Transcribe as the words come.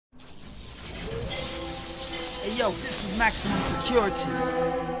yo, this is Maximum Security.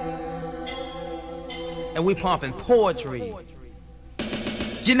 And we pumping poetry.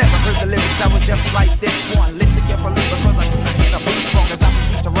 You never heard the lyrics, I was just like this one. Listen carefully because I do not hear the beat wrong. As I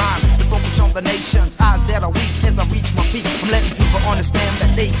proceed to rhyme, to focus on the nation's eyes that are weak as I reach my peak. I'm letting people understand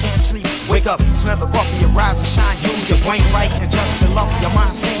that they can't sleep. Wake up, smell the coffee, and rise and shine. Use your brain right and just fill up your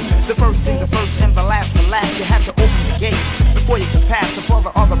mind. See, the first thing, the first and the last, you have to open the gates before you can pass. And for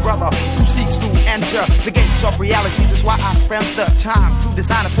the other brother who seeks to enter the gates of reality, that's why I spent the time to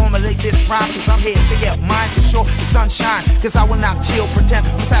design and formulate this rhyme. Cause I'm here to get mine, to show the sunshine. Cause I will not chill, pretend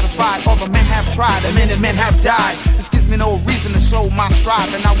I'm satisfied. All the men have tried, and many men have died. This gives me no reason to slow my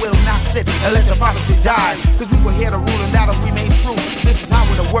stride, and I will not sit and let the prophecy die. Cause we were here to rule and that'll remain true. This is how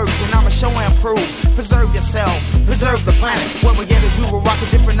it'll work, and I'ma show and prove. Preserve yourself, preserve the planet. When we get it, we will rock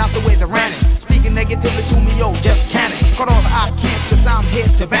it different, not the way they ran it. Speaking negatively to me, yo, just can it. Cut all the I can'ts, cause I'm here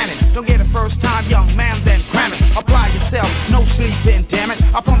to ban it. Don't get it first time, young man, then cram it. Apply yourself, no sleeping, damn it.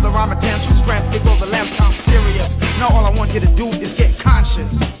 I pump the rhyme attempts with strength, they go the length, I'm serious. Now all I want you to do is get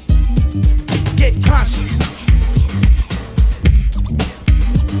conscious. Get conscious.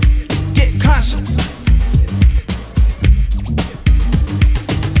 Get conscious.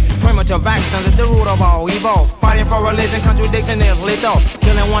 Primitive actions is the root of all evil. Fighting for religion, contradiction is lethal.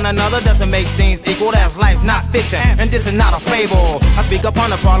 Killing one another doesn't make things equal. That's life, not fiction, and this is not a fable. I speak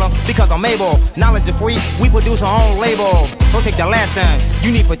upon the problem because I'm able. Knowledge is free, we produce our own label. So take the lesson,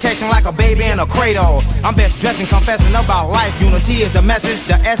 you need protection like a baby in a cradle. I'm best dressed and confessing about life. Unity is the message,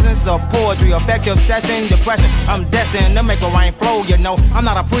 the essence of poetry. Effective obsession, depression. I'm destined to make a rhyme flow, you know. I'm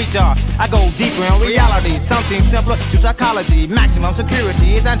not a preacher, I go deeper in reality. Something simpler to psychology. Maximum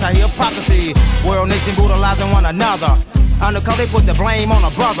security is anti-hypocrisy. World nation brutalizing one another. Undercover, they put the blame on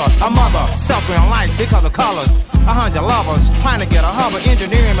a brother, a mother, suffering life because of colors. 100 lovers trying to get a hubble,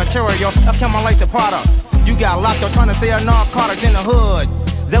 engineering material, accumulates a product. You got locked up trying to sell narcotics in the hood.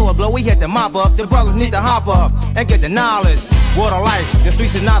 That will blow, we hit the mop up. The brothers need to hop up and get the knowledge. Word of life, the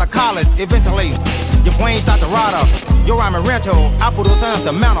streets is not a college. Eventually, your brain starts to rot up. Your rhyme and rental, I produce an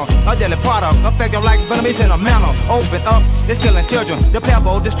instrumental, a deadly product, effective like venomous in a manner. Open up, it's killing children. The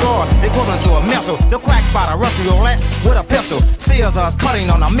pebble destroy, equivalent to a missile. The crack by the Russian roulette with a pistol. Seals us cutting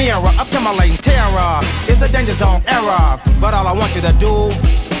on a mirror, accumulating terror. It's a danger zone error. But all I want you to do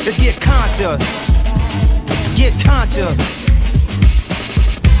is get conscious. Get conscious.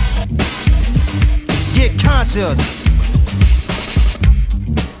 Get conscious.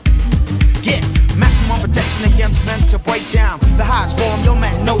 Get maximum protection against mental breakdown. The highest form, your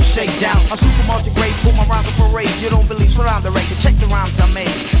man, no shakedown. I'm super multi-grade, put my rhymes on parade. You don't believe, surround the record, check the rhymes I made.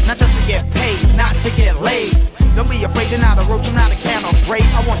 Not just to get paid, not to get laid. Don't be afraid, you're not a roach, I'm not a can of rape.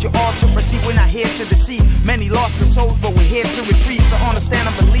 I want you all to perceive, we're not here to deceive. Many lost their souls, but we're here to retrieve. So understand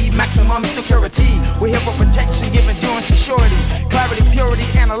and believe, maximum security. We're here for protection, give endurance and surety. Clarity, purity,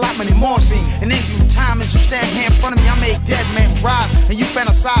 and allotment and more seen. And in due time, as you stand here in front of me, I make dead men rise. And you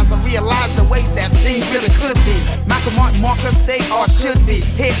fantasize and realize the way that things really could be. Malcolm Martin, Marcus, they all should be.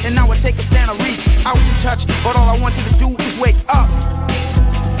 Hit, and now I take a stand and reach out and touch. But all I want you to do is wake up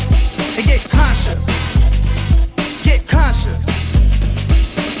and get conscious. Get conscious.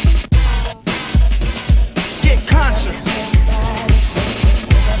 Get conscious.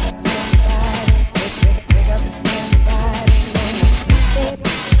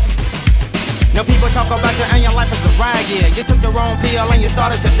 Now people talk about you and your life is a ride, yeah. You took the wrong pill and you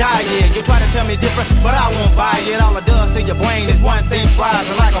started to die, yeah. You try to tell me different, but I won't buy it. All it does to your brain is one thing, fries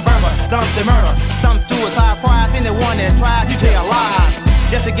are like a burger. Some say murder, some suicide pride. Then the one that tried, you tell lies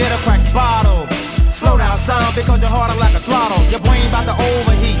just to get a cracked bottle. Slow down, son, because your heart is like a throttle. Your brain about to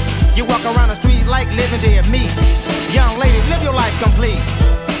overheat. You walk around the street like living dead meat. Young lady, live your life complete.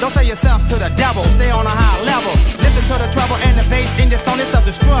 Don't sell yourself to the devil, stay on a high level. Listen to the trouble and the bass in this song, it's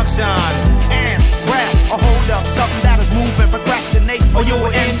self-destruction. And grab a hold of something that is moving, procrastinate, or you will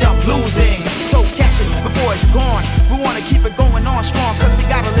end up losing. So catch it before it's gone. We wanna keep it going on strong, cause we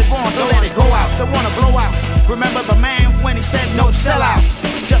gotta live on. Don't let it go out, don't wanna blow out. Remember the man when he said no sell out.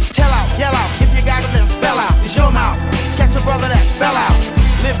 Just tell out, yell out, if you got it then spell out. It's your mouth, catch a brother that fell out.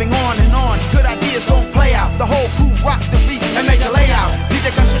 Living on and on, good ideas don't play out. The whole crew rock the beat and make a layout. DJ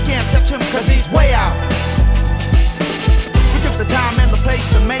cause you can't touch him cause he's way out. We took the time and the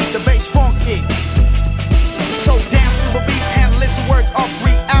place and made the bass funky. So dance to the beat and listen words of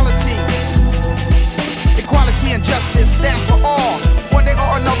reality. Equality and justice stands for all. One day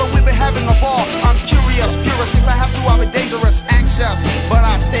or another we've been having a ball. I'm curious, furious, if I have to I'll be dangerous, anxious. But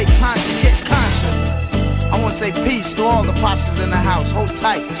I stay conscious, get conscious. I wanna say peace to all the pastors in the house. Hold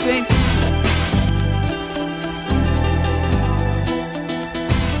tight, you see?